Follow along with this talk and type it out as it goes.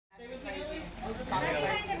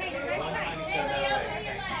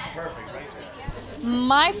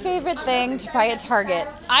My favorite thing to buy at Target,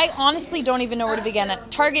 I honestly don't even know where to begin.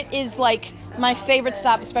 Target is like my favorite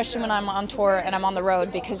stop, especially when I'm on tour and I'm on the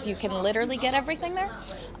road, because you can literally get everything there.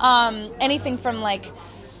 Anything from like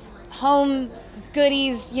home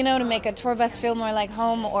goodies, you know, to make a tour bus feel more like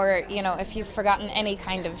home, or, you know, if you've forgotten any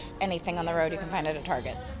kind of anything on the road, you can find it at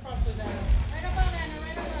Target.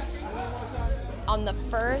 On the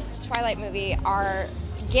first Twilight movie, our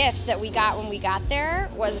gift that we got when we got there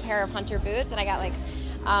was a pair of Hunter boots, and I got like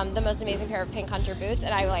the most amazing pair of pink Hunter boots,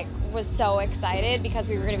 and I like was so excited because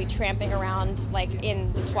we were going to be tramping around like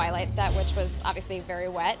in the Twilight set, which was obviously very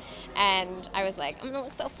wet, and I was like, I'm gonna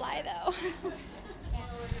look so fly though.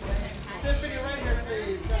 Tiffany, right here,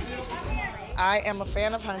 please. I am a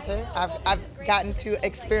fan of Hunter. I've gotten to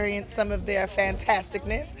experience some of their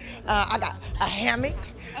fantasticness. I got a hammock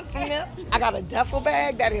from them. I got a duffel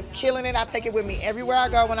bag that is killing it. I take it with me everywhere I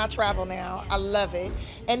go when I travel now. I love it.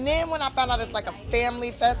 And then when I found out it's like a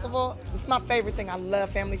family festival, it's my favorite thing. I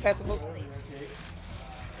love family festivals.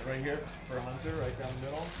 Right here for Hunter, right down the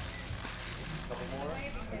middle. Couple more.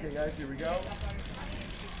 Okay, guys, here we go.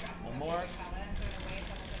 One more.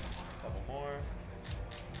 Couple more.